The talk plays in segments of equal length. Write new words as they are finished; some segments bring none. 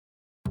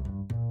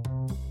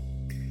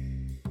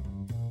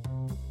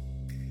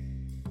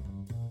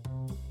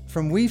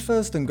From We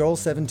First and Goal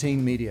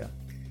 17 Media,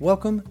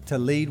 welcome to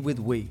Lead with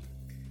We.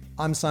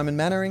 I'm Simon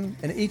Mannering,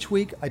 and each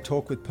week I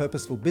talk with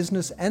purposeful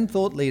business and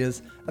thought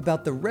leaders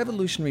about the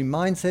revolutionary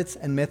mindsets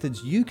and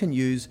methods you can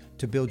use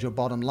to build your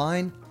bottom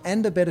line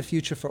and a better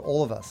future for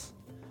all of us.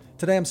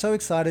 Today I'm so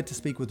excited to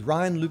speak with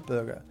Ryan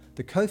Lupberger,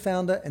 the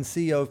co-founder and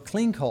CEO of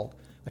Cleancult,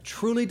 a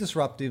truly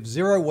disruptive,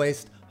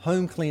 zero-waste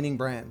home cleaning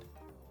brand.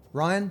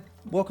 Ryan,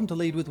 welcome to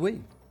Lead with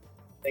We.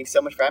 Thanks so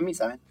much for having me,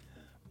 Simon.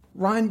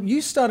 Ryan,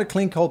 you started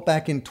Cleancult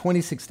back in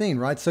 2016,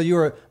 right? So you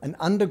were an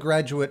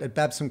undergraduate at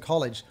Babson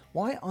College.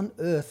 Why on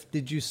earth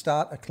did you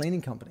start a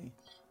cleaning company?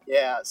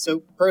 Yeah,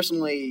 so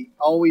personally,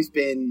 always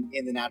been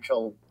in the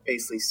natural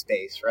basically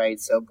space,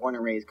 right? So born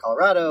and raised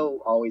Colorado,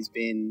 always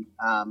been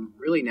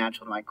really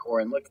natural to my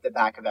core and looked at the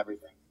back of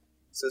everything.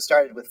 So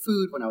started with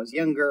food when I was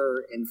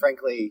younger, and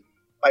frankly,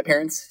 my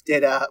parents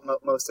did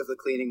most of the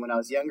cleaning when I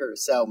was younger.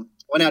 So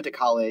went out to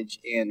college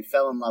and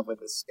fell in love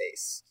with this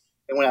space.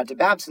 And went out to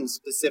Babson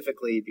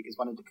specifically because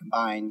wanted to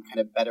combine kind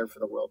of better for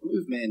the world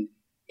movement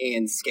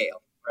and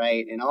scale,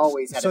 right? And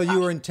always had So you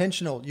were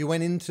intentional. You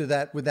went into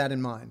that with that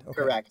in mind. Okay.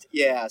 Correct.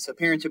 Yeah. So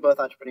parents are both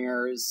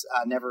entrepreneurs,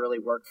 never really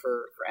worked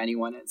for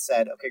anyone, and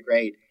said, okay,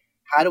 great.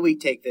 How do we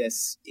take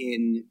this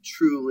in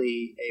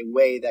truly a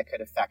way that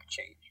could affect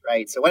change,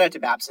 right? So I went out to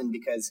Babson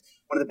because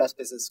one of the best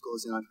business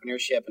schools in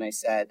entrepreneurship, and I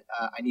said,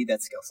 I need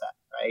that skill set,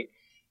 right?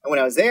 And when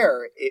I was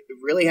there, it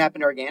really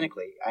happened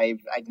organically.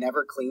 I'd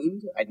never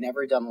cleaned. I'd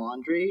never done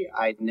laundry.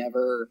 I'd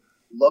never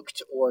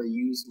looked or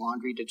used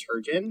laundry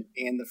detergent.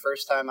 And the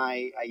first time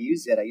I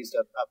used it, I used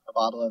a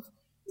bottle of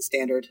the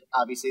standard,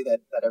 obviously, that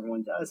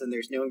everyone does. And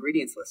there's no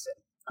ingredients listed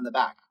on the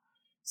back.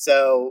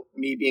 So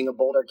me being a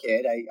Boulder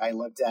kid, I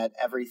looked at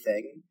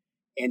everything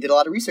and did a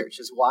lot of research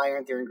as why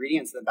aren't there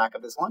ingredients in the back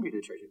of this laundry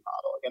detergent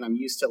bottle? Again, I'm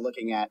used to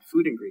looking at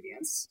food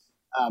ingredients.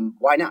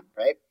 Why not,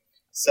 right?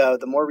 So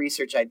the more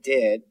research I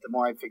did, the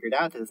more I figured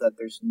out is that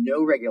there's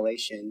no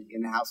regulation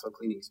in the household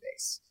cleaning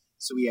space.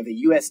 So we have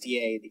the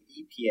USDA, the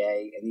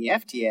EPA, and the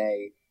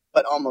FDA,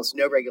 but almost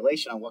no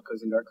regulation on what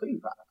goes into our cleaning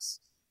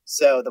products.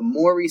 So the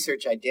more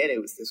research I did,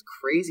 it was this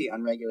crazy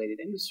unregulated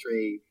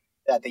industry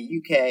that the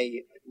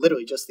UK,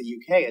 literally just the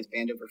UK, has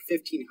banned over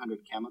 1,500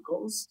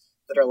 chemicals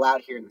that are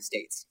allowed here in the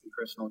States in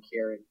personal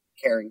care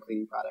and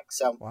cleaning products.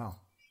 So wow,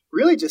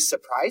 really just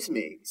surprised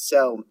me.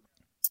 So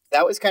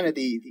that was kind of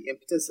the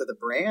impetus of the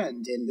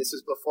brand. And this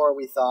was before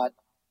we thought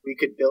we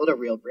could build a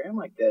real brand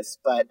like this.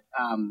 But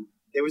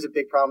there was a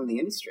big problem in the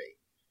industry.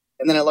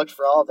 And then I looked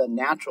for all the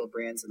natural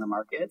brands in the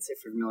markets.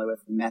 If you're familiar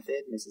with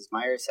Method, Mrs.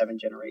 Meyer,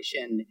 7th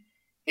Generation.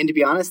 And to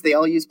be honest, they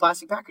all use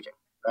plastic packaging,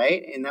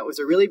 right? And that was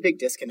a really big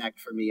disconnect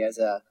for me as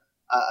a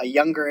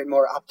younger and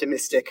more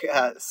optimistic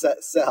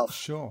self.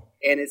 Sure.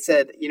 And it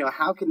said,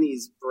 how can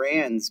these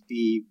brands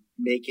be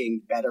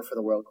making better for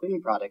the world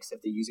cleaning products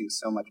if they're using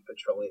so much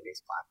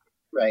petroleum-based plastic?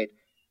 Right.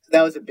 So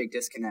that was a big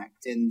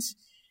disconnect. And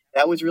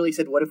that was really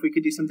said, what if we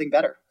could do something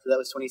better? So that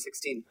was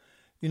 2016.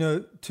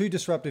 Two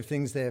disruptive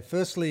things there.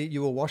 Firstly,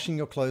 you were washing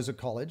your clothes at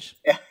college.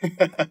 Yeah.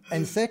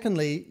 And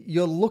secondly,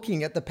 you're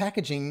looking at the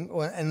packaging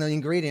and the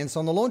ingredients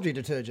on the laundry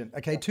detergent.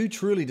 Okay, two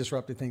truly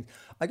disruptive things.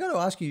 I got to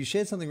ask you, you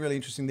shared something really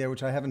interesting there,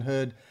 which I haven't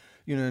heard,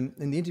 in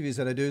the interviews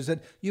that I do, is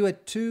that you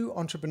had two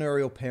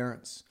entrepreneurial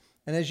parents.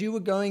 And as you were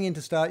going in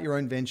to start your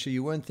own venture,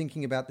 you weren't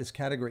thinking about this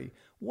category.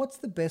 What's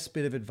the best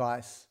bit of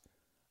advice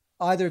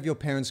either of your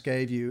parents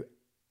gave you,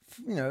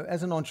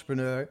 as an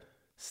entrepreneur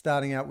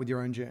starting out with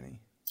your own journey?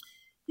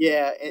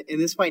 Yeah, and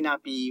this might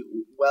not be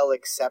well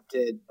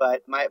accepted,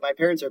 but my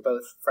parents are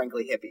both,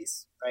 frankly,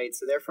 hippies, right?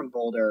 So they're from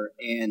Boulder,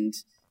 and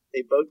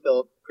they both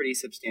built pretty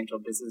substantial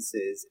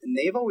businesses, and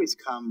they've always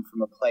come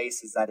from a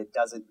place is that it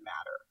doesn't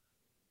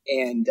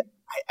matter. And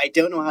I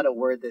don't know how to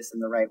word this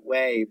in the right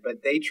way,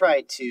 but they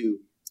try to,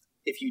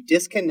 if you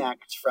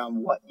disconnect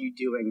from what you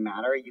doing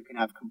matter, you can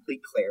have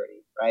complete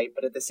clarity, right?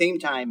 But at the same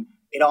time,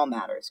 it all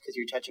matters because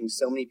you're touching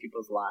so many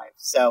people's lives.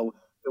 So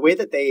the way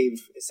that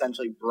they've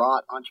essentially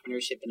brought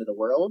entrepreneurship into the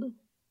world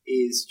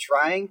is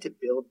trying to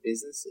build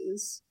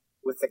businesses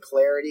with the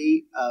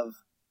clarity of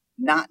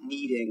not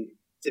needing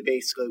to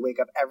basically wake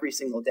up every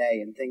single day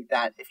and think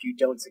that if you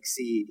don't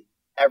succeed,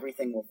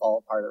 everything will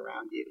fall apart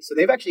around you. So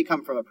they've actually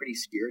come from a pretty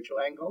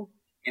spiritual angle.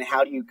 And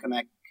how do you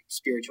connect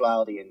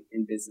spirituality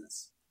in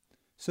business?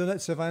 So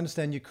if I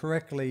understand you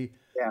correctly,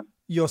 yeah,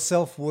 your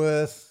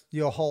self-worth,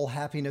 your whole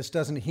happiness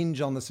doesn't hinge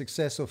on the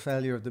success or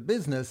failure of the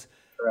business.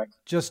 Correct.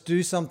 Just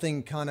do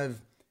something kind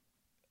of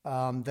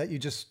that you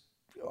just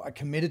are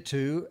committed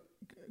to,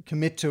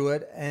 commit to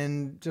it,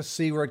 and just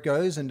see where it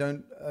goes, and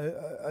don't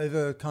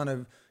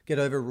get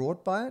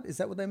overwrought by it. Is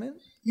that what they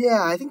meant?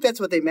 Yeah, I think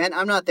that's what they meant.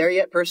 I'm not there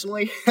yet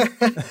personally.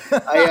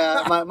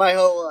 My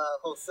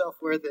whole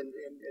self-worth and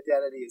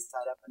identity is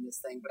tied up in this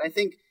thing. But I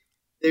think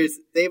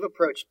they've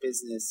approached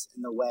business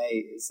in the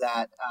way is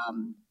that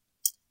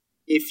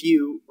if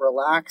you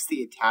relax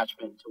the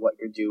attachment to what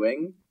you're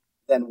doing,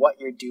 then what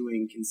you're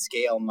doing can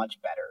scale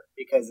much better,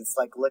 because it's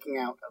like looking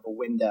out of a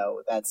window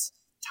that's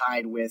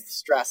tied with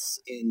stress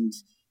and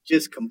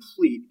just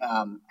complete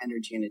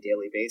energy on a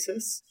daily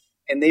basis.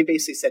 And they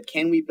basically said,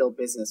 can we build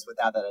business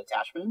without that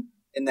attachment?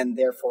 And then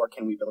therefore,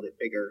 can we build it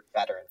bigger,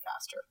 better, and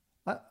faster?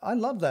 I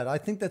love that. I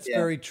think that's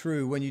very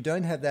true. When you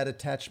don't have that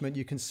attachment,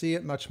 you can see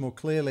it much more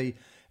clearly.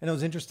 And it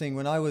was interesting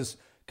when I was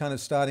kind of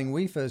starting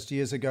WeFirst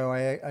years ago,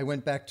 I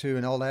went back to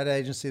an old ad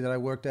agency that I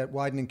worked at,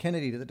 Wyden and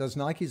Kennedy, that does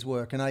Nike's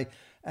work. And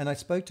I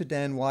spoke to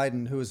Dan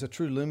Wyden, who is a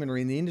true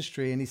luminary in the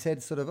industry. And he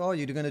said sort of, oh,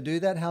 you're going to do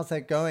that? How's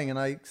that going? And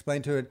I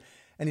explained to it.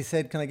 And he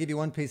said, can I give you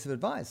one piece of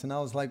advice? And I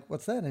was like,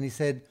 what's that? And he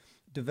said,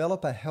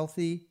 develop a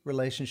healthy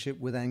relationship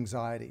with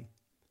anxiety.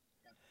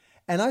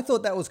 And I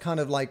thought that was kind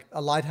of like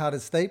a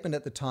lighthearted statement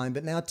at the time.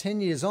 But now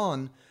 10 years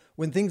on,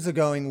 when things are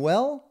going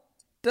well,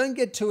 don't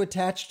get too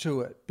attached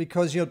to it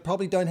because you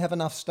probably don't have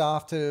enough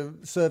staff to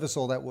service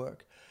all that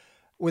work.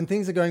 When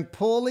things are going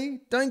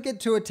poorly, don't get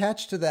too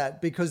attached to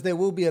that because there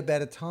will be a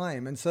better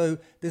time. And so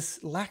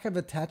this lack of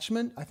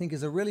attachment, I think,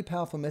 is a really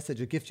powerful message,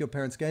 a gift your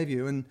parents gave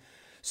you. And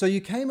so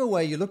you came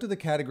away, you looked at the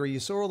category, you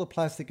saw all the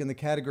plastic in the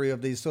category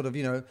of these sort of,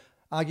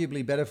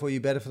 arguably better for you,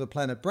 better for the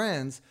planet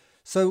brands.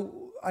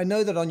 So I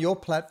know that on your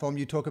platform,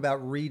 you talk about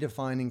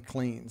redefining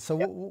clean. So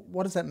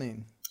what does that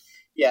mean?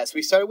 Yes,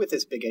 we started with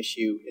this big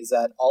issue is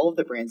that all of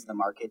the brands in the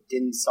market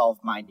didn't solve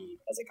my need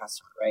as a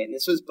customer, right? And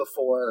this was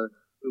before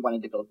we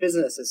wanted to build a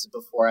business. This is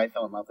before I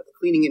fell in love with the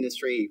cleaning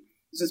industry.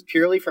 This is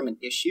purely from an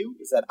issue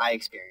is that I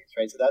experienced,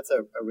 right? So that's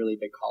a really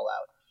big call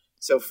out.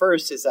 So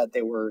first is that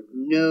there were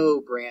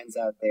no brands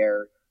out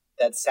there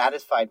that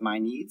satisfied my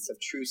needs of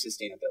true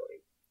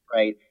sustainability,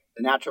 right?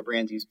 The natural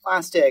brands use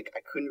plastic. I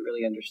couldn't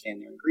really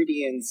understand their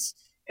ingredients.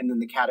 And then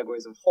the category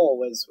as a whole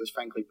was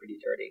frankly pretty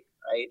dirty,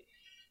 right?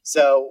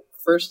 So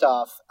first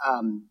off,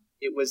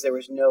 there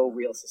was no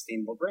real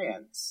sustainable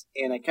brands.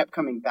 And I kept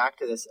coming back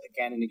to this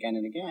again and again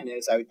and again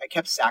is I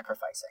kept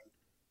sacrificing.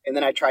 And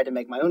then I tried to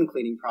make my own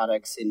cleaning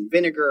products in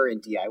vinegar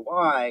and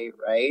DIY,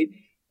 right?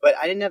 But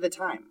I didn't have the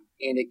time.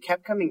 And it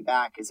kept coming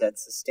back is that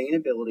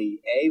sustainability,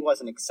 A,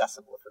 wasn't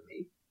accessible for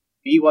me,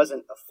 B,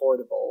 wasn't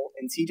affordable,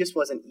 and C, just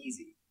wasn't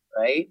easy,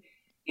 right?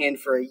 And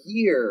for a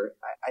year,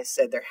 I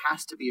said there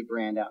has to be a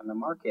brand out in the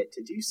market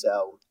to do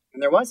so,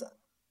 and there wasn't.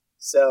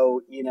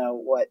 So,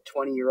 what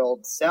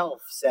 20-year-old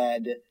self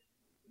said,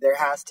 there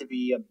has to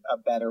be a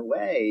better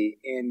way,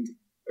 and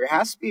there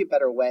has to be a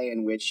better way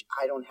in which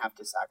I don't have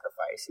to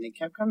sacrifice. And it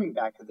kept coming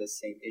back to this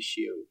same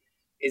issue,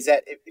 is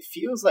that it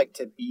feels like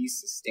to be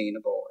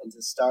sustainable and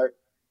to start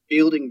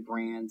building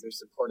brands or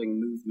supporting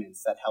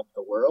movements that help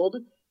the world,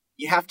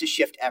 you have to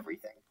shift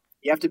everything.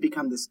 You have to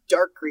become this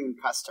dark green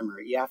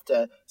customer. You have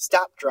to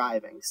stop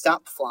driving,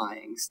 stop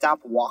flying, stop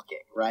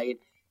walking, right?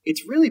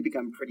 It's really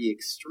become pretty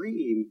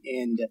extreme.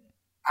 And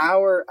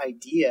our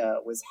idea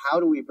was, how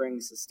do we bring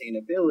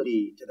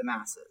sustainability to the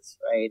masses,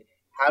 right?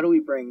 How do we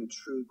bring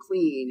true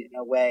clean in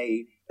a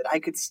way that I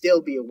could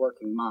still be a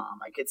working mom?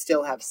 I could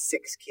still have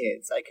 6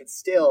 kids. I could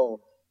still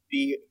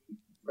be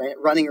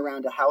running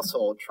around a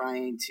household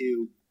trying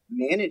to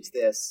manage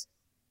this,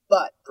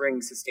 but bring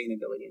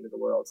sustainability into the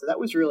world. So that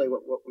was really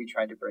what we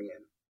tried to bring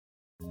in.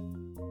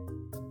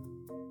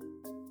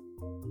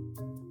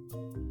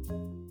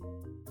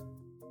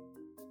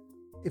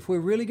 If we're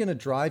really going to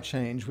drive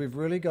change, we've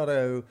really got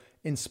to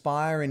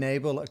inspire,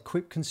 enable,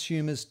 equip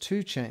consumers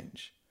to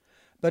change.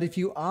 But if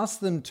you ask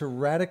them to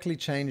radically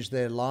change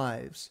their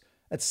lives,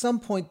 at some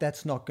point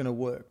that's not going to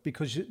work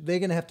because they're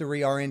going to have to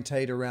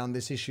reorientate around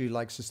this issue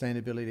like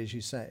sustainability, as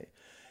you say.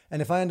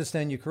 And if I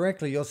understand you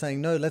correctly, you're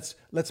saying, no,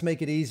 let's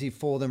make it easy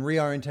for them,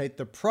 reorientate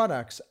the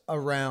products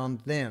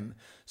around them.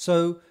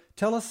 So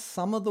tell us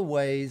some of the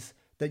ways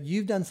that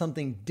you've done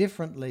something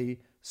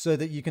differently so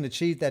that you can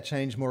achieve that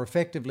change more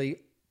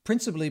effectively,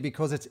 principally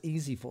because it's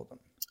easy for them.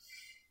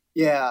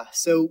 Yeah,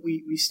 so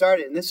we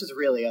started, and this was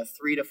really a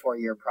 3 to 4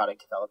 year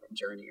product development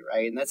journey,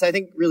 right? And that's, I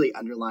think, really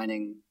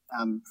underlining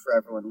for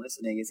everyone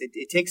listening is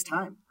it takes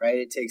time, right?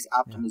 It takes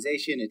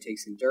optimization, it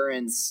takes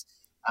endurance.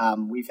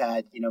 We've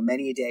had,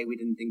 many a day we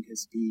didn't think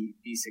this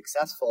be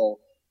successful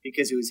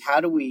because it was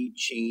how do we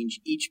change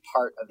each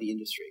part of the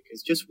industry?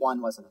 Because just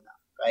one wasn't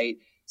enough, right?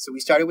 So we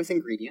started with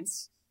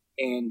ingredients,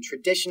 and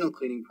traditional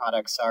cleaning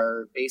products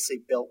are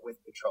basically built with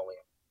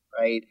petroleum,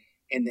 right?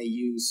 And they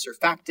use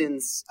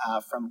surfactants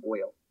from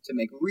oil to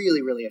make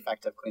really, really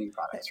effective cleaning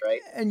products,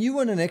 right? And you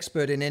weren't an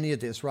expert in any of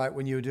this, right,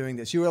 when you were doing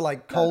this? You were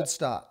like cold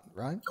start,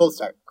 right? Cold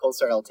start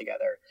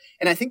altogether.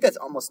 And I think that's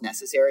almost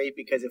necessary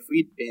because if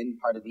we'd been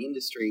part of the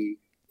industry,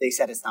 they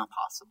said it's not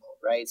possible,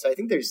 right? So I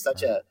think there's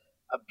such a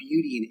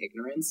beauty in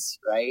ignorance,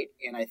 right?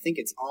 And I think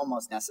it's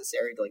almost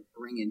necessary to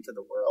bring into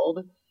the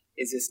world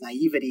is this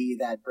naivety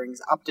that brings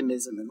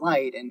optimism and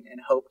light and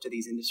hope to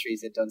these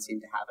industries that don't seem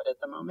to have it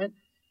at the moment.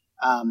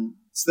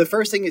 So the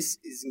first thing is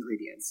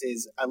ingredients.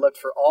 I looked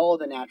for all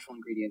the natural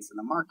ingredients in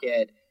the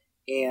market,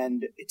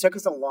 and it took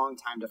us a long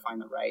time to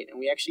find the right, and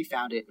we actually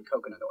found it in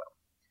coconut oil.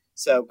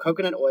 So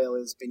coconut oil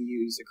has been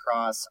used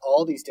across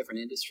all these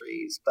different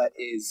industries, but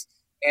is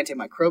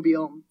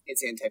antimicrobial,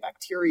 it's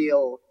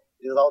antibacterial,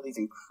 it has all these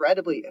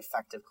incredibly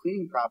effective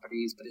cleaning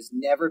properties, but has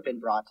never been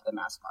brought to the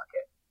mass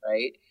market,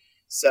 right?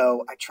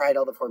 So I tried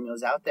all the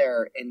formulas out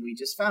there, and we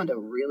just found a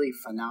really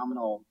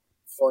phenomenal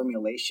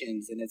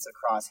formulations, and it's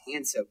across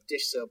hand soap,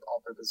 dish soap,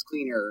 all-purpose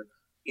cleaner,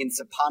 in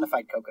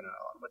saponified coconut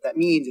oil. And what that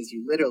means is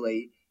you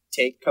literally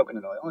take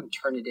coconut oil and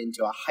turn it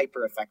into a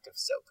hyper effective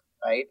soap,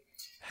 right?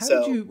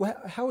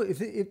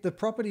 If the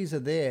properties are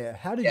there,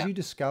 how did you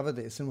discover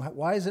this, and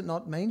why is it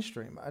not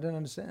mainstream? I don't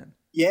understand.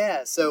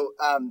 Yeah, so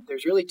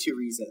there's really two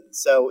reasons.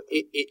 So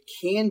it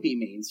can be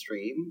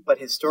mainstream, but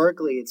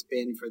historically it's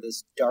been for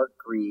this dark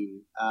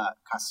green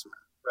customer,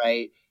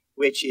 right?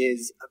 Which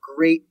is a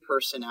great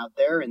person out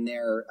there, and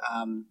they're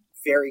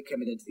very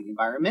committed to the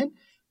environment,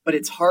 but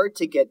it's hard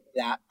to get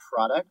that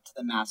product to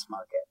the mass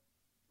market,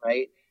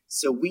 right?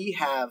 So we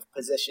have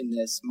positioned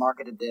this,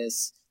 marketed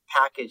this,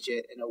 packaged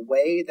it in a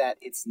way that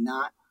it's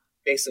not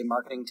basically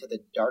marketing to the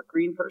dark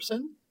green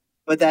person,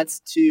 but that's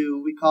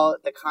to, we call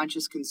it the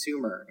conscious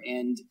consumer.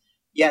 And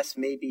yes,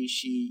 maybe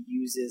she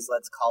uses,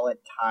 let's call it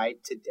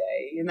Tide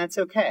today, and that's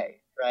okay,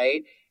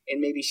 right?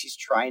 And maybe she's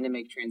trying to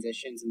make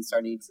transitions and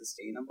start eating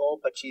sustainable,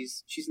 but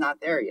she's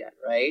not there yet,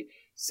 right?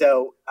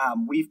 So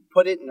we've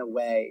put it in a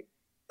way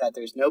that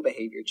there's no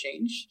behavior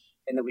change,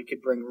 and that we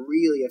could bring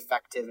really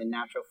effective and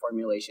natural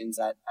formulations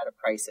at a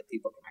price that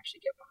people can actually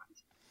get behind.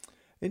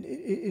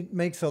 It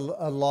makes a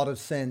lot of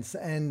sense.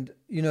 And,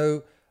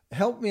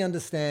 help me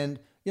understand,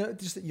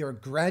 just that you're a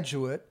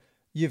graduate,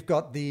 you've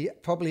got the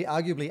probably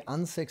arguably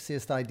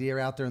unsexiest idea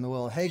out there in the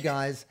world. Hey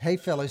guys, hey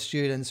fellow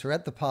students, we're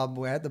at the pub,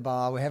 we're at the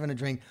bar, we're having a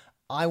drink.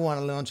 I want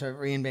to launch a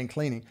Reinvent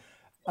Cleaning.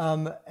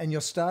 And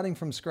you're starting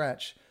from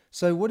scratch.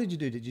 So what did you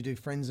do? Did you do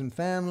friends and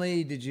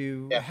family?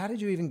 How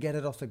did you even get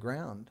it off the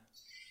ground?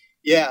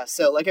 Yeah,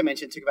 so like I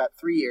mentioned, it took about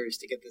 3 years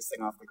to get this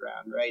thing off the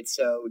ground, right?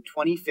 So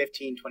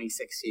 2015,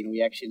 2016,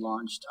 we actually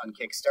launched on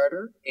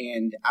Kickstarter,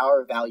 and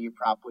our value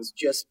prop was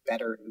just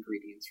better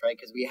ingredients, right?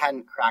 Because we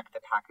hadn't cracked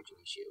the packaging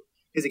issue.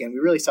 Because again, we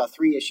really saw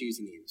three issues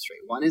in the industry.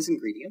 One is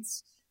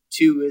ingredients,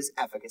 two is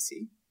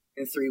efficacy,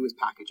 and three was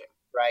packaging,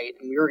 right?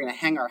 And we were going to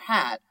hang our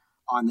hat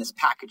on this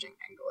packaging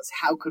angle, is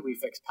how could we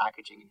fix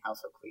packaging in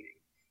household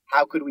cleaning?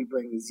 How could we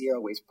bring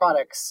zero waste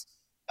products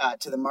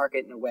to the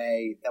market in a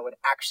way that would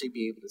actually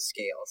be able to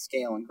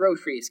scale in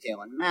grocery,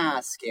 scale in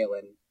mass, scale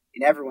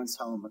in everyone's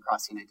home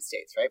across the United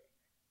States, right?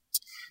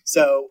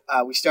 So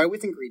we started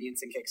with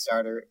ingredients in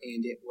Kickstarter,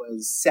 and it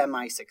was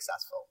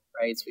semi-successful,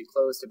 right? So we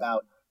closed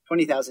about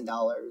 $20,000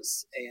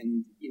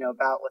 and,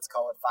 about, let's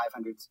call it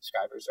 500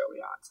 subscribers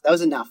early on. So that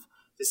was enough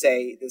to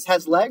say this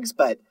has legs,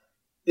 but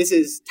this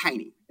is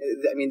tiny.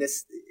 I mean,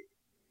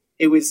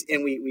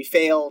 we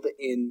failed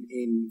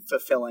in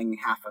fulfilling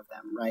half of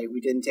them, right? We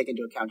didn't take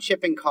into account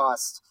shipping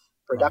costs,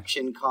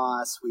 production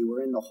costs. We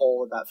were in the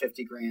hole about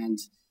 50 grand,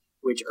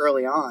 which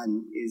early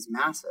on is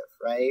massive,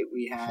 right?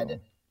 We had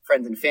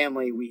friends and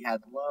family, we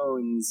had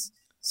loans.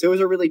 So it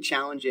was a really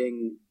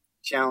challenging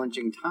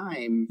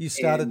time. You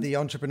started the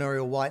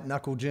entrepreneurial white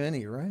knuckle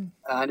journey, right?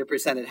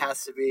 100% it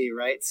has to be,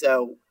 right?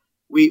 So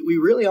we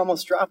really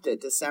almost dropped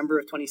it December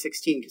of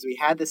 2016 because we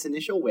had this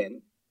initial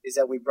win, is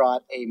that we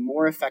brought a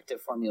more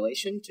effective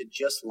formulation to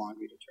just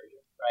laundry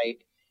detergent, right?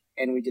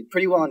 And we did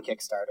pretty well on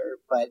Kickstarter,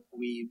 but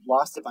we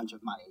lost a bunch of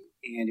money.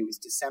 And it was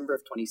December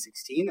of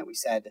 2016 that we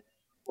said,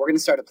 we're going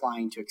to start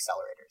applying to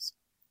accelerators.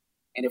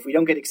 And if we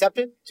don't get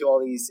accepted to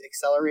all these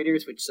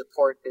accelerators, which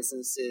support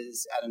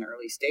businesses at an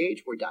early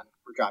stage, we're done.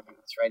 We're dropping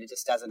this, right? It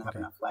just doesn't have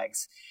enough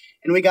legs.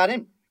 And we got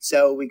in.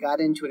 So we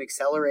got into an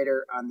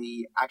accelerator on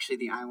the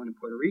island of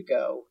Puerto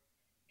Rico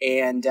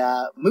and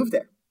moved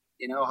there.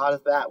 Hot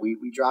as that.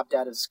 We dropped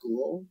out of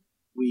school.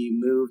 We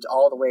moved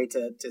all the way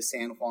to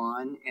San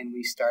Juan, and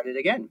we started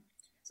again.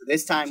 So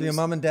this time, your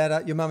mom and dad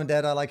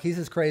are like, he's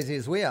as crazy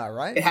as we are,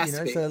 right? It has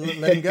to be. So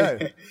let him go.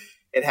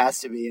 It has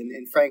to be,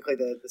 and frankly,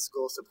 the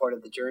school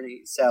supported the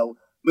journey. So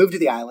moved to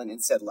the island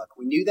and said, look,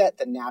 we knew that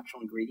the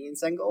natural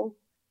ingredients angle,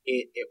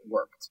 it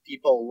worked.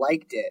 People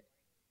liked it,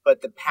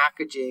 but the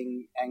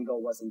packaging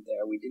angle wasn't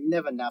there. We didn't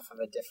have enough of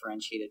a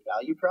differentiated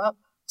value prop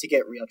to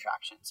get real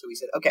traction. So we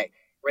said, okay,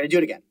 we're going to do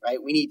it again,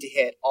 right? We need to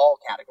hit all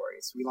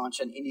categories. We launched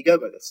an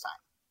Indiegogo this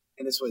time.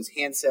 And this was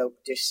hand soap,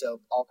 dish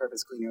soap,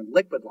 all-purpose cleaner,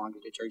 liquid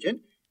laundry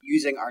detergent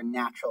using our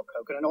natural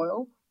coconut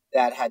oil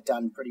that had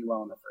done pretty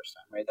well in the first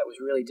time, right? That was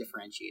really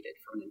differentiated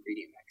from an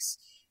ingredient mix.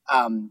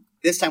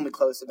 This time we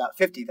closed about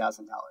 $50,000.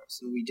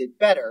 And we did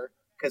better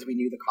because we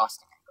knew the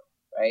costing angle,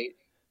 right?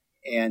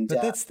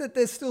 But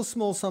there's still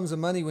small sums of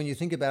money when you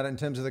think about it in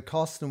terms of the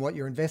cost and what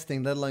you're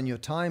investing, let alone your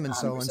time and 100%.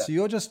 So on. So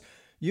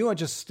you are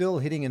just still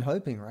hitting and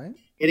hoping, right?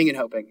 Hitting and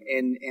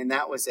hoping. And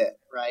that was it,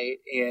 right?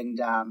 And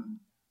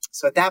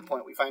so at that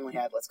point, we finally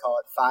had, let's call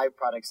it 5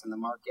 products in the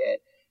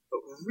market, but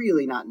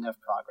really not enough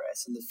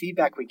progress. And the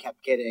feedback we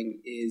kept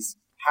getting is,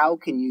 how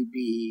can you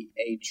be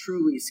a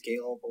truly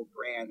scalable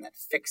brand that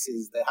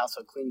fixes the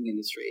household cleaning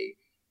industry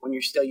when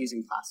you're still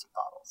using plastic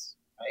bottles,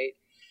 right?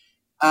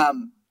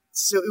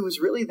 So it was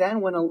really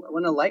then when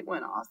a light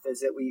went off, is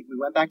that we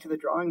went back to the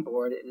drawing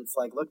board, and it's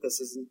like, look, this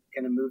isn't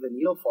going to move the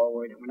needle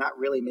forward, and we're not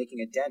really making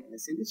a dent in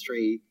this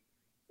industry.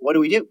 What do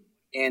we do?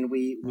 And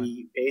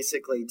we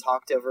basically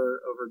talked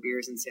over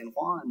beers in San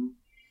Juan,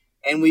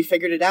 and we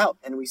figured it out.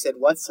 And we said,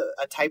 what's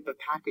a type of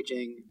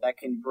packaging that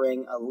can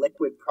bring a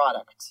liquid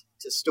product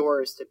to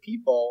stores, to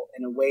people,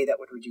 in a way that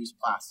would reduce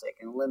plastic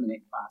and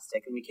eliminate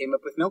plastic? And we came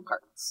up with milk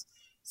cartons.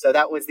 So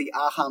that was the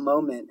aha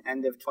moment,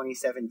 end of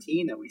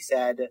 2017, that we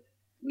said,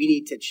 we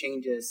need to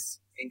change this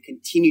and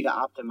continue to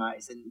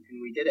optimize. And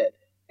we did it.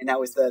 And that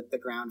was the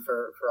ground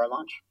for our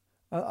launch.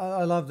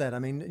 I love that. I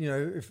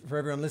mean, for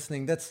everyone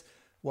listening, that's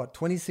what,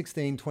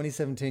 2016,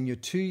 2017, you're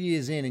 2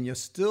 years in and you're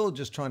still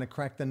just trying to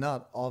crack the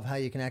nut of how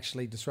you can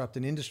actually disrupt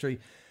an industry.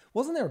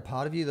 Wasn't there a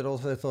part of you that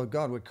also thought,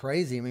 God, we're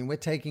crazy? I mean, we're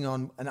taking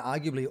on an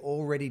arguably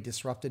already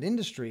disrupted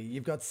industry.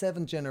 You've got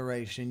seventh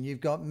generation,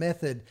 you've got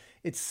method.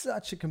 It's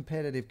such a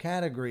competitive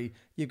category.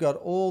 You've got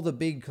all the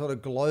big sort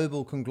of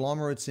global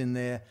conglomerates in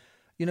there.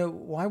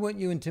 Why weren't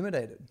you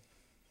intimidated?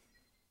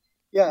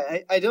 Yeah,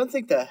 I don't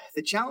think the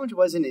challenge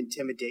wasn't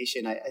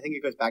intimidation. I think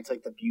it goes back to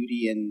like the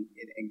beauty in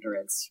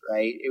ignorance,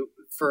 right?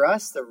 For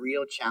us, the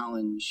real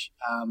challenge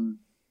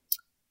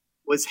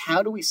was,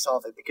 how do we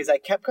solve it? Because I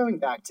kept going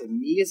back to,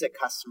 me as a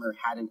customer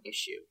had an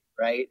issue,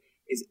 right?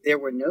 Is there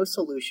were no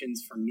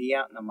solutions for me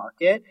out in the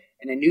market,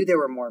 and I knew there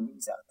were more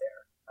me's out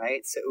there,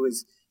 right? So it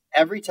was,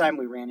 every time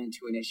we ran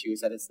into an issue,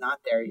 is that it's not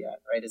there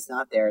yet, right? It's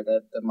not there.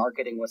 The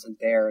marketing wasn't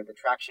there. The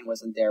traction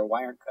wasn't there.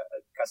 Why aren't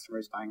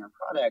customers buying our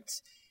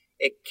products?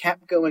 It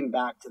kept going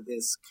back to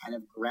this kind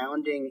of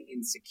grounding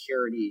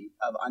insecurity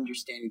of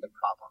understanding the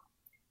problem.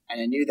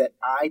 And I knew that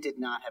I did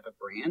not have a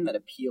brand that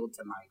appealed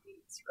to my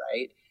needs,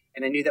 right?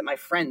 And I knew that my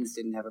friends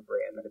didn't have a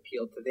brand that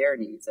appealed to their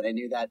needs. And I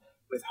knew that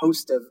with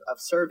host of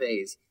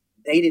surveys,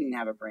 they didn't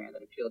have a brand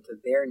that appealed to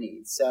their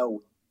needs.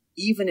 So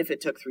even if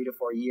it took 3 to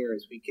 4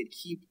 years, we could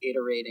keep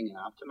iterating and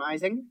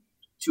optimizing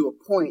to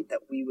a point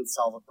that we would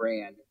solve a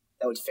brand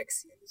that would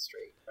fix the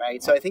industry,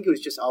 right? So I think it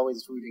was just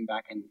always rooting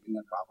back in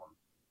the problem.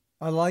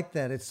 I like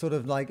that. It's sort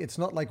of like, it's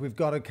not like we've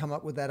got to come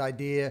up with that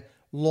idea,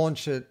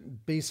 launch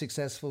it, be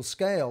successful,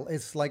 scale.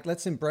 It's like,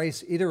 let's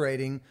embrace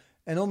iterating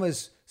and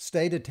almost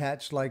stay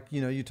detached. Like,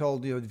 you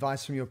told your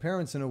advice from your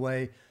parents in a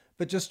way,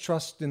 but just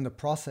trust in the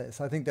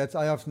process. I think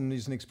I often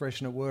use an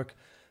expression at work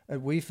at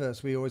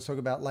WeFirst. We always talk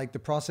about, like, the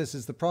process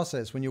is the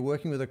process. When you're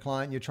working with a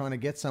client, you're trying to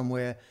get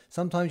somewhere.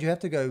 Sometimes you have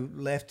to go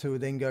left to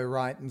then go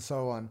right and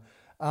so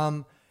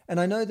on. And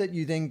I know that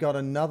you then got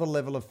another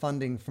level of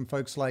funding from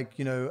folks like,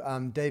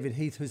 David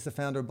Heath, who's the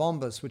founder of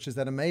Bombas, which is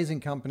that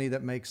amazing company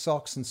that makes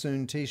socks and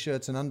soon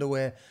T-shirts and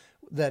underwear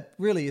that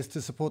really is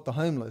to support the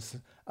homeless.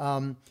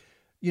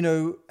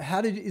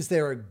 Is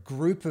there a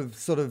group of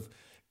sort of,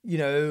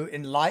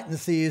 enlightened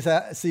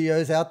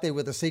CEOs out there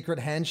with a secret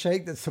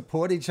handshake that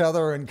support each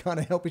other and kind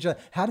of help each other?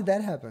 How did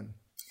that happen?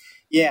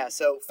 Yeah,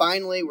 so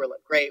finally we're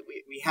like, great,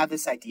 we have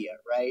this idea,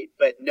 right?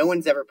 But no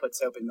one's ever put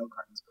soap in milk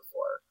cartons before.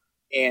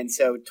 And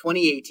so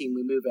 2018,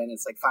 we move in.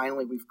 It's like,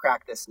 finally, we've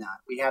cracked this nut.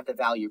 We have the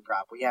value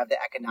prop. We have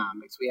the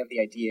economics. We have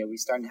the idea. We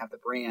starting to have the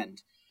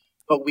brand.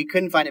 But we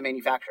couldn't find a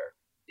manufacturer,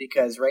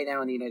 because right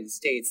now in the United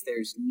States,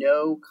 there's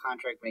no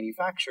contract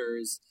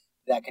manufacturers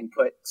that can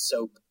put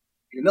soap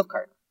in a milk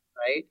carton,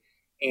 right?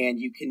 And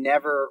you can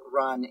never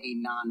run a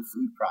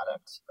non-food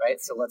product, right?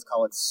 So let's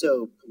call it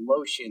soap,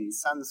 lotion,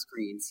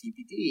 sunscreen,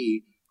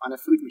 CBD on a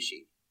food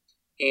machine.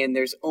 And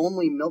there's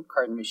only milk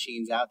carton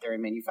machines out there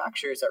and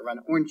manufacturers that run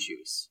orange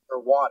juice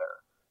or water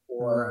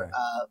or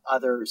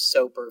other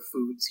soap or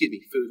food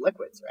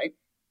liquids, right?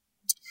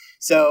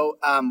 So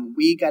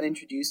we got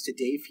introduced to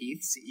Dave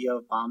Heath, CEO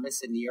of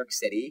Bombas in New York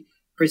City,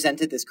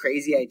 presented this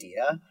crazy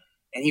idea,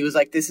 and he was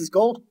like, this is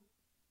gold,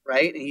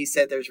 right? And he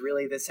said,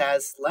 this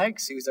has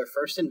legs. He was our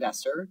first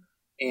investor,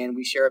 and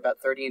we share about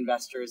 30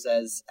 investors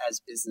as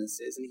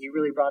businesses, and he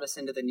really brought us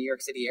into the New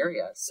York City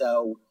area.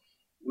 So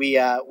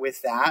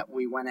with that,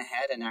 we went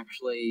ahead and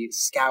actually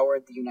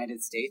scoured the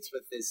United States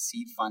with this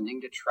seed funding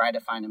to try to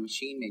find a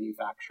machine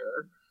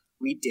manufacturer.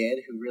 We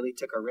did, who really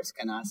took a risk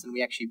on us, and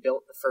we actually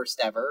built the first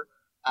ever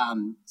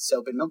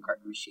soap and milk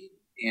carton machine.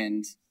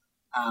 And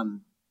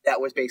that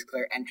was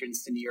basically our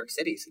entrance to New York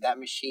City. So that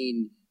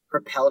machine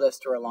propelled us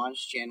to our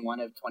launch Jan 1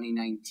 of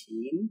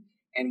 2019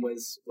 and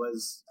was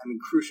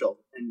crucial.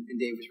 And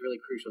Dave was really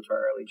crucial to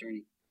our early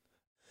journey.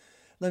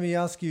 Let me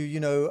ask you,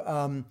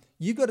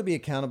 you've got to be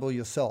accountable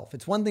yourself.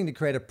 It's one thing to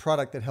create a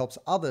product that helps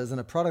others and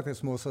a product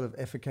that's more sort of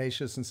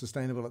efficacious and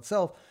sustainable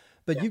itself,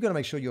 but you've got to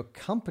make sure your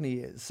company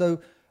is.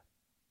 So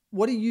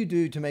what do you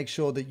do to make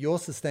sure that you're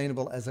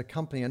sustainable as a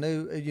company? I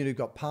know you've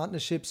got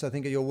partnerships. I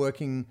think you're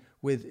working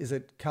with, is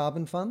it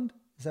Carbon Fund?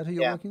 Is that who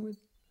you're working with?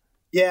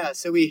 Yeah,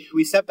 so we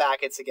step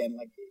back. It's, again,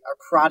 like, our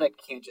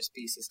product can't just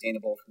be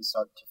sustainable from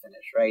start to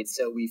finish, right?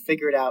 So we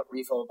figured out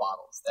refill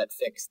bottles that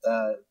fix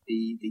the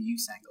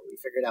use angle. We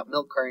figured out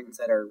milk cartons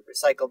that are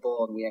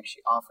recyclable, and we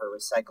actually offer a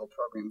recycle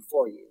program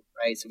for you,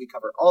 right? So we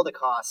cover all the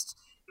costs,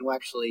 and we'll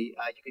actually,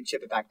 you can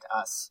ship it back to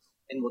us,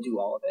 and we'll do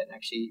all of it and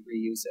actually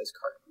reuse those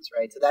cartons,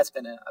 right? So that's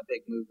been a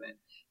big movement.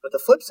 But the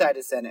flip side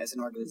is then, as an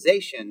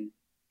organization,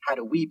 how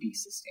do we be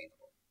sustainable?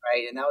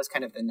 Right. And that was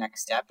kind of the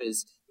next step,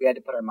 is we had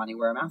to put our money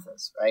where our mouth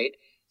is. Right.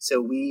 So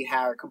we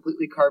are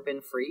completely carbon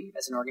free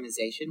as an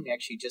organization. We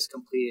actually just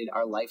completed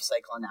our life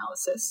cycle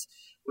analysis,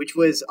 which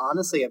was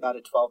honestly about a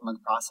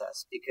 12-month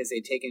process, because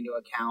they take into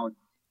account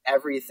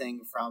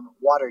everything from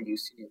water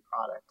use in your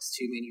products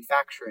to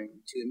manufacturing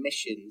to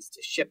emissions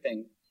to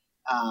shipping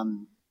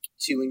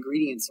to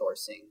ingredient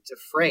sourcing to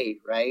freight.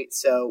 Right.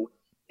 So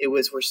It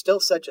was, we're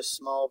still such a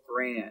small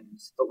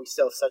brand, but we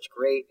still have such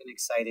great and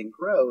exciting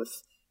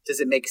growth. Does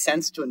it make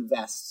sense to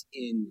invest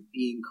in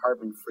being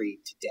carbon free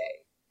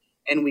today?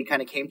 And we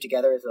kind of came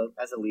together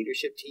as a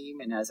leadership team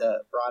and as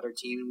a broader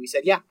team. And we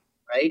said, yeah,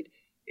 right,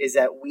 is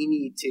that we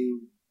need to,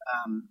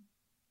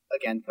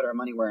 again, put our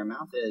money where our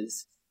mouth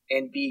is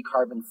and be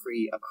carbon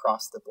free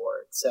across the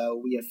board. So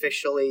we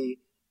officially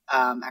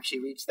actually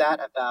reached that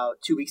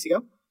about 2 weeks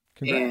ago.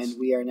 Congrats. And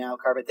we are now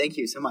carbon. Thank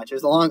you so much. It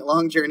was a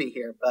long journey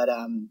here. But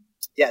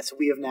yes,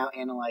 we have now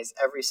analyzed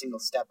every single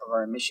step of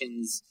our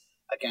emissions,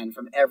 again,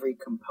 from every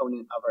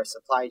component of our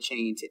supply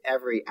chain to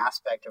every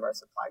aspect of our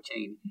supply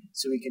chain,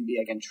 so we can be,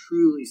 again,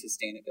 truly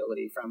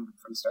sustainability from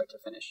start to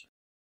finish.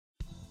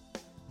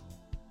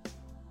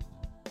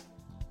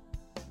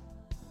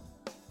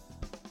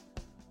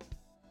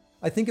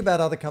 I think about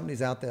other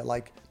companies out there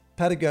like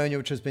Patagonia,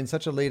 which has been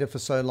such a leader for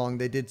so long.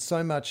 They did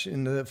so much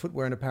in the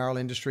footwear and apparel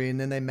industry, and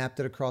then they mapped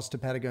it across to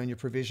Patagonia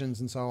Provisions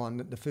and so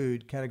on, the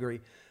food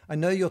category. I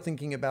know you're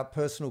thinking about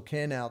personal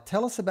care now.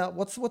 Tell us about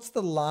what's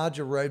the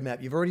larger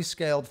roadmap. You've already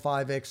scaled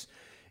 5x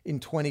in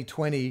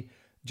 2020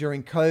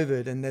 during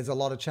COVID, and there's a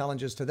lot of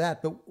challenges to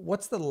that. But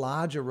what's the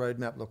larger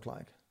roadmap look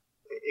like?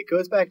 It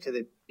goes back to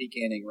the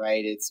beginning,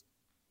 right? It's,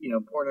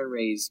 born and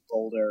raised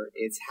Boulder.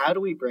 It's how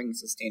do we bring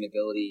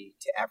sustainability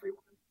to everyone?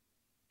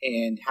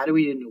 And how do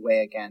we do it in a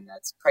way, again,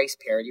 that's price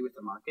parity with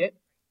the market,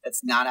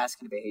 that's not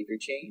asking behavior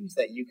change,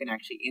 that you can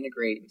actually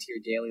integrate into your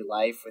daily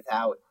life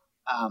without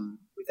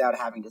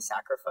having to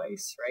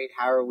sacrifice, right?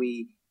 How are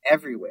we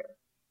everywhere?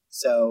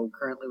 So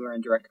currently we're in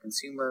direct to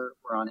consumer,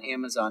 we're on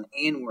Amazon,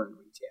 and we're in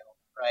retail,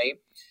 right?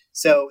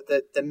 So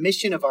the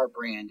mission of our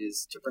brand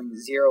is to bring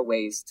zero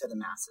waste to the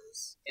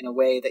masses in a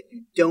way that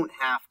you don't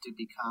have to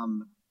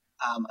become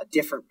a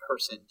different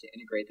person to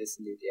integrate this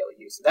into your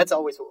daily use. So that's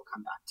always what we'll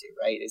come back to,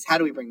 right? Is how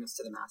do we bring this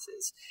to the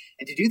masses?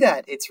 And to do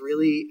that, it's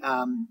really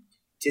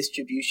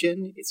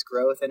distribution, it's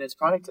growth, and it's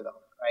product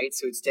development, right?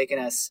 So it's taken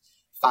us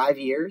 5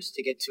 years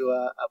to get to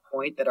a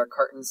point that our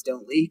cartons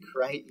don't leak,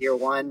 right? Year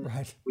one,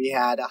 right, we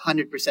had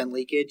 100%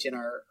 leakage in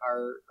our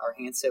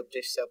hand soap,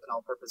 dish soap, and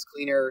all-purpose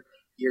cleaner.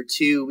 Year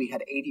two, we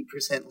had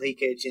 80%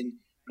 leakage. And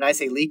when I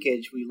say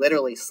leakage, we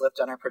literally slipped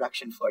on our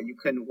production floor. You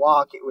couldn't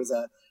walk. It was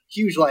a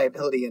huge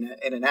liability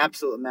and an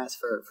absolute mess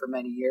for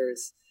many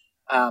years.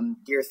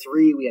 Year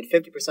three, we had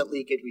 50%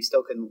 leakage. We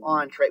still couldn't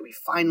launch, right? We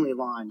finally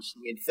launched.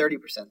 We had 30%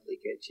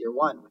 leakage year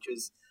one, which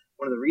was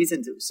one of the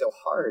reasons it was so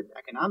hard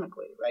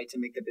economically, right, to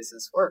make the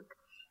business work.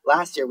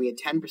 Last year, we had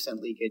 10%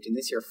 leakage, and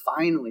this year,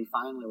 finally,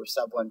 we're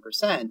sub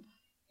 1%,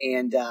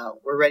 and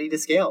we're ready to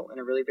scale in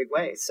a really big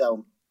way.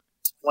 So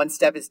one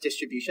step is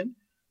distribution.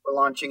 We're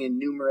launching in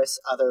numerous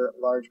other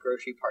large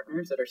grocery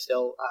partners that are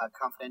still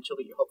confidential,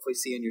 but you hopefully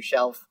see on your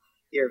shelf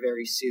here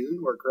very soon.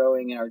 We're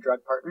growing in our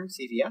drug partner,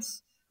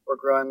 CVS. We're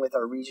growing with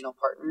our regional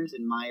partners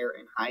in Meijer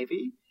and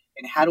Hy-Vee.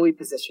 And how do we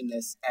position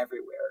this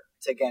everywhere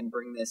to, again,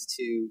 bring this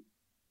to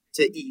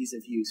ease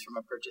of use from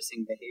a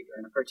purchasing behavior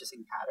and a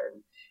purchasing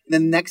pattern? And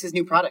then the next is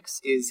new products.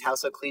 Is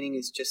household cleaning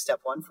is just step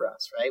one for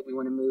us, right? We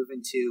want to move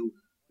into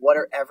what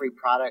are every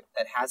product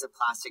that has a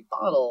plastic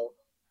bottle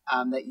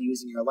that you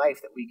use in your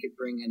life that we could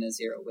bring in a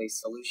zero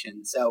waste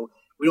solution. So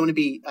we don't want to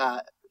be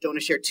don't want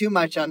to share too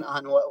much on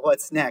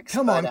what's next.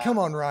 Come on,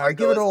 Ryan.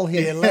 Give it all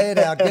here. Lay it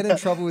out. Get in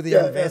trouble with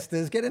your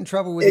investors. Get in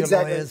trouble with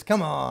your lawyers.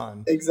 Come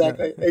on.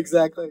 Exactly.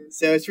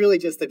 So it's really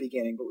just the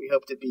beginning, but we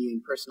hope to be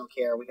in personal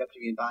care. We hope to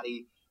be in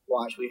body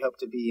wash. We hope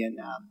to be in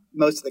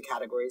most of the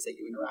categories that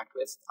you interact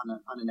with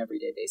on an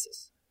everyday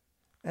basis.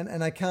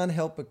 And I can't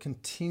help but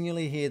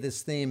continually hear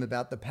this theme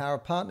about the power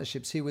of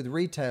partnerships here with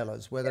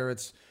retailers, whether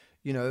it's,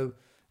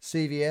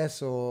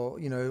 CVS or,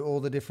 all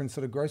the different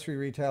sort of grocery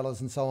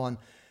retailers and so on,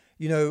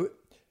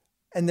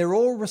 and they're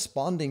all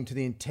responding to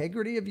the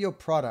integrity of your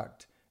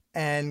product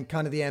and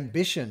kind of the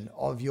ambition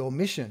of your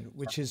mission,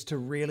 which is to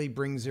really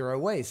bring zero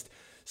waste.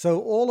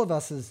 So all of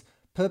us as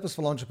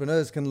purposeful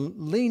entrepreneurs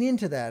can lean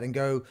into that and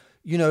go,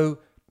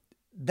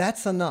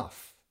 that's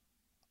enough.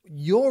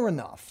 You're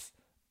enough.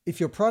 If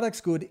your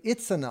product's good,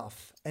 it's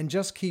enough. And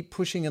just keep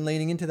pushing and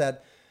leaning into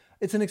that.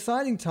 It's an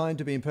exciting time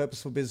to be in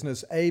purposeful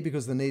business, A,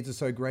 because the needs are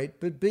so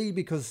great, but B,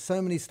 because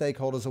so many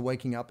stakeholders are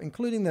waking up,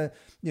 including the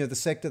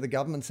sector, the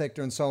government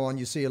sector and so on.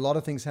 You see a lot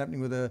of things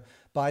happening with the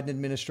Biden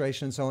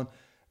administration and so on.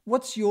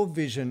 What's your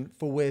vision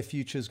for where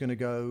future's going to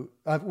go,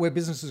 where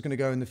business is going to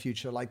go in the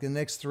future, like the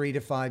next 3 to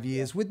 5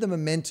 years, with the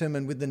momentum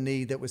and with the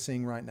need that we're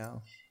seeing right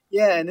now?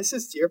 Yeah, and this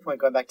is to your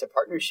point, going back to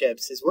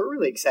partnerships, is we're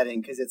really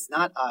exciting because it's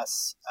not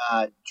us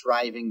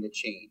driving the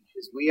change,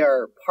 because we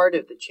are part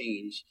of the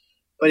change.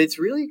 But it's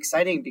really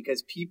exciting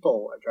because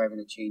people are driving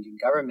the change and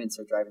governments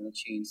are driving the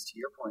change, to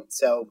your point.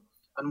 So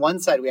on one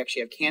side, we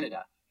actually have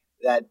Canada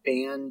that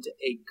banned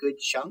a good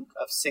chunk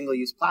of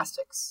single-use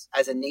plastics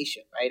as a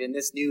nation, right? And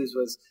this news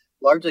was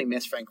largely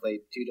missed,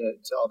 frankly, due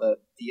to all the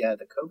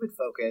COVID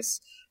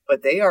focus.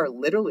 But they are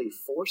literally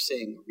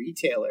forcing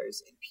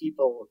retailers and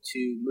people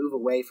to move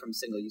away from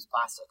single-use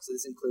plastics. So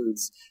this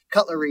includes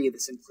cutlery,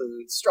 this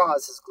includes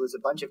straws, this includes a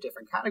bunch of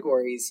different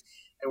categories.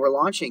 And we're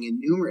launching in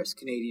numerous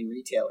Canadian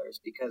retailers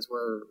because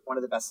we're one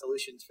of the best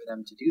solutions for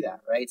them to do that,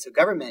 right? So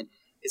government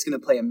is going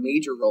to play a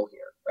major role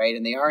here, right?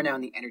 And they are now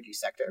in the energy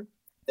sector.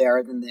 They are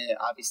in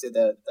obviously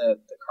the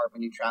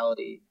carbon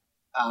neutrality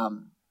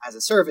as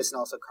a service, and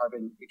also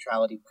carbon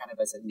neutrality kind of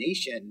as a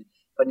nation.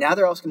 But now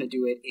they're also going to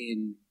do it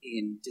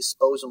in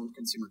disposal and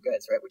consumer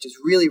goods, right? Which is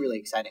really, really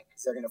exciting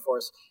because they're going to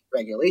force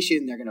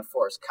regulation. They're going to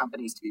force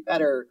companies to be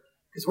better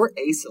because we're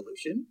a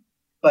solution,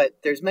 but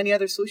there's many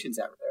other solutions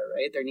out there,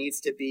 right? There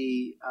needs to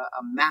be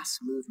a mass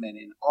movement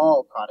in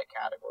all product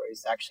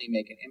categories to actually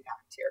make an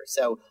impact here.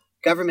 So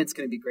government's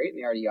going to be great, and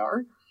they already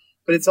are,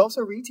 but it's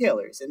also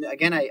retailers. And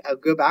again, I'll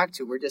go back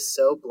to, we're just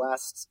so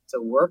blessed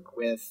to work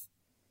with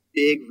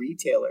big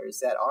retailers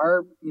that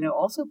are,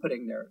 also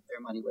putting their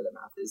money where their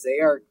mouth is.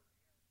 They are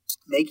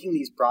making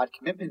these broad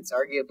commitments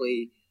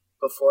arguably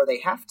before they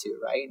have to,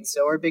 right? And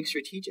so are big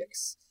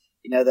strategics.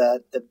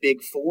 The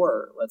big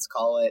four, let's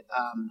call it,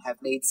 have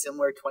made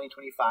similar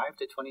 2025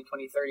 to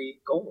 2030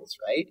 goals,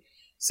 right?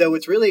 So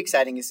what's really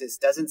exciting is this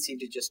doesn't seem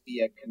to just be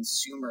a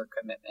consumer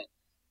commitment.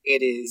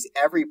 It is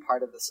every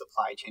part of the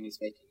supply chain is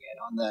making it,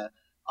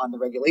 on the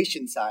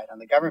regulation side, on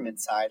the government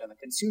side, on the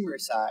consumer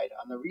side,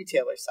 on the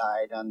retailer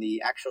side, on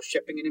the actual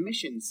shipping and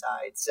emissions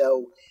side.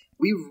 So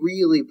we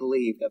really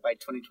believe that by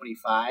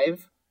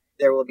 2025,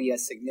 there will be a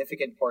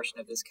significant portion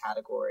of this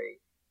category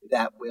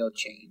that will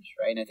change,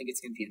 right? And I think it's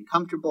going to be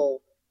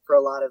uncomfortable for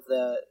a lot of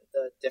the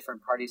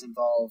different parties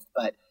involved,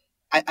 but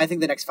I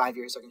think the next 5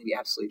 years are going to be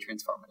absolutely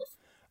transformative.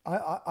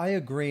 I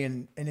agree.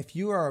 And if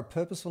you are a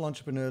purposeful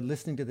entrepreneur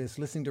listening to this,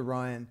 listening to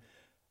Ryan,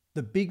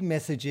 the big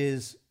message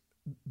is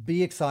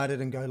be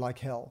excited and go like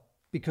hell.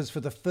 Because for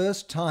the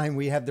first time,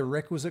 we have the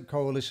requisite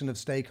coalition of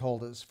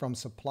stakeholders, from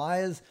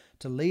suppliers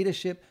to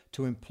leadership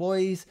to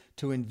employees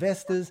to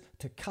investors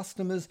to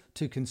customers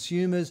to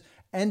consumers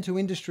and to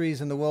industries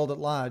in the world at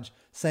large,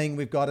 saying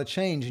we've got to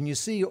change. And you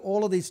see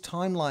all of these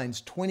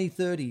timelines,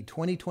 2030,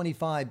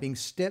 2025, being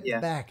stepped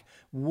back,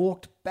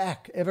 walked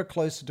back ever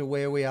closer to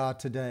where we are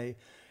today.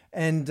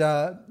 And,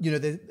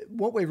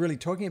 what we're really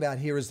talking about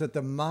here is that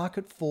the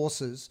market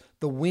forces,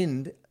 the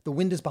wind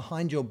is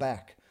behind your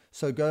back.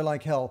 So go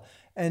like hell.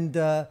 And,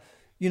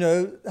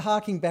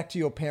 harking back to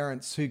your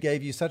parents who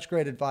gave you such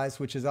great advice,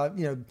 which is,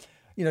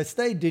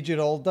 stay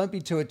digital, don't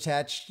be too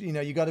attached.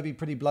 You got to be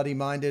pretty bloody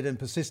minded and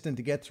persistent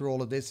to get through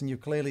all of this. And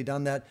you've clearly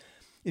done that.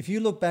 If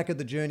you look back at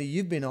the journey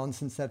you've been on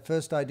since that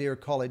first idea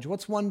of college,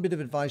 what's one bit of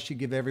advice you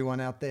give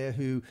everyone out there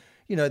who,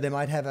 they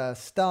might have a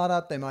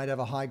startup, they might have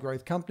a high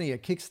growth company, a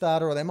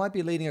Kickstarter, or they might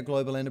be leading a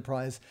global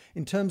enterprise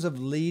in terms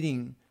of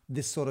leading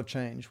this sort of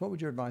change? What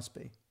would your advice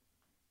be?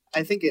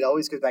 I think it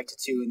always goes back to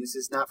two, and this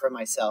is not for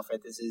myself,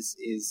 right? This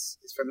is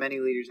for many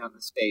leaders out in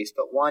the space.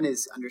 But one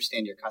is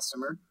understand your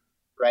customer,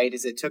 right?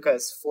 It took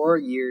us 4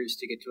 years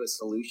to get to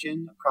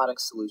a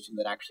product solution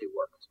that actually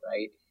worked,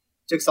 right?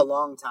 It took us a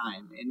long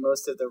time. And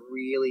most of the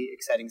really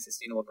exciting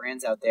sustainable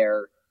brands out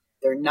there,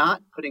 they're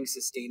not putting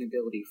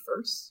sustainability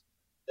first.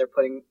 They're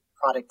putting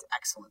product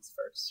excellence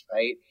first,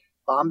 right?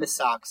 Bombas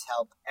socks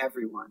help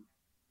everyone,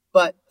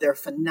 but they're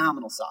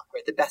phenomenal sock,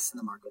 right? The best in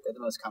the market. They're the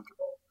most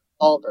comfortable.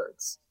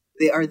 Allbirds.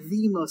 They are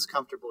the most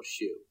comfortable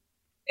shoe,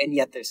 and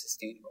yet they're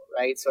sustainable,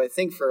 right? So I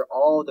think for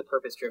all the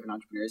purpose-driven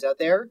entrepreneurs out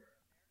there,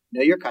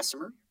 know your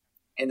customer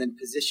and then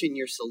position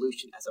your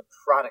solution as a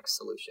product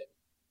solution,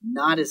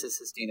 not as a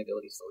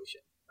sustainability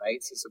solution,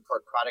 right? So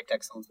support product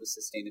excellence with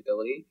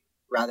sustainability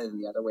rather than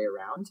the other way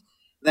around.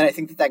 And then I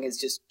think the thing is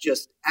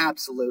just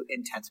absolute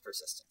intense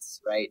persistence,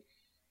 right?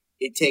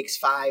 It takes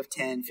 5,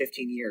 10,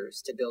 15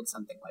 years to build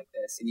something like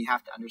this, and you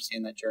have to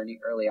understand that journey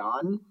early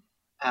on.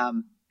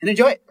 And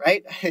enjoy it,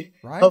 right?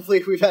 Right.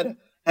 Hopefully, we've had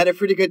a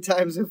pretty good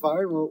time so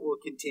far, and we'll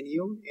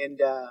continue. And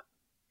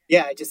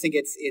I just think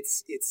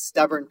it's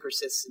stubborn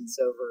persistence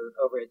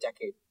over a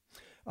decade.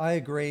 I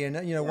agree, and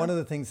one of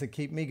the things that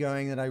keep me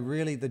going, that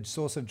the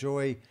source of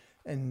joy,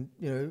 and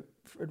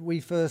at We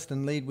First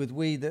and Lead with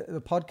We,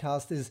 the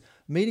podcast, is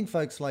meeting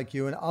folks like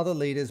you and other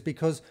leaders,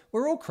 because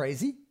we're all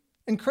crazy,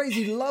 and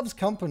crazy loves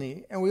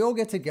company, and we all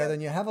get together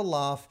and you have a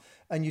laugh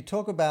and you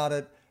talk about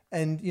it,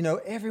 and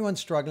everyone's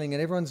struggling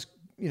and everyone's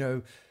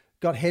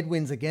got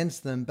headwinds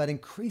against them, but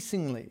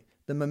increasingly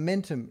the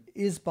momentum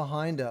is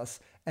behind us.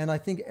 And I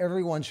think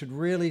everyone should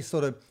really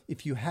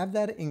if you have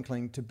that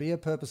inkling to be a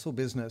purposeful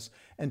business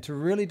and to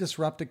really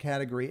disrupt a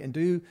category and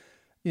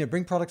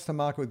bring products to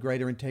market with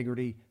greater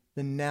integrity,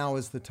 then now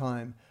is the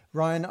time.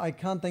 Ryan, I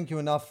can't thank you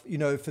enough,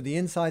 for the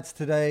insights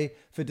today,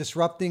 for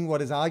disrupting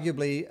what is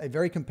arguably a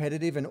very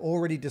competitive and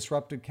already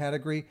disrupted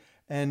category,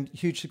 and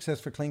huge success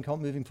for Cleancult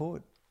moving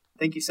forward.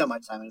 Thank you so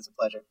much, Simon. It's a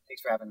pleasure.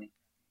 Thanks for having me.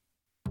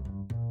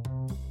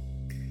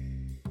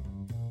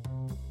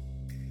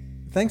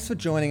 Thanks for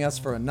joining us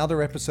for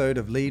another episode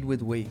of Lead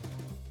with We.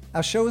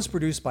 Our show is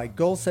produced by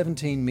Goal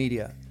 17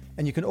 Media,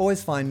 and you can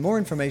always find more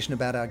information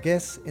about our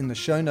guests in the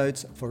show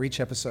notes for each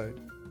episode.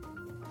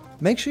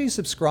 Make sure you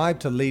subscribe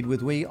to Lead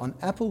with We on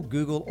Apple,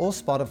 Google, or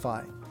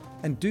Spotify,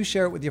 and do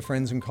share it with your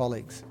friends and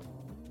colleagues.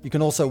 You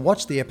can also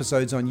watch the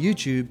episodes on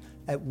YouTube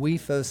at We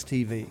First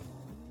TV.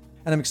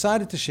 And I'm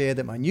excited to share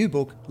that my new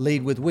book,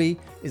 Lead with We,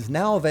 is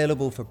now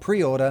available for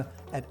pre-order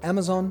at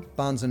Amazon,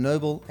 Barnes &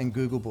 Noble, and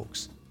Google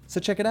Books. So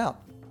check it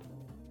out.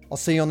 I'll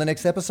see you on the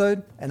next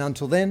episode, and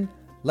until then,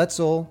 let's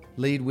all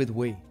lead with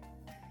we.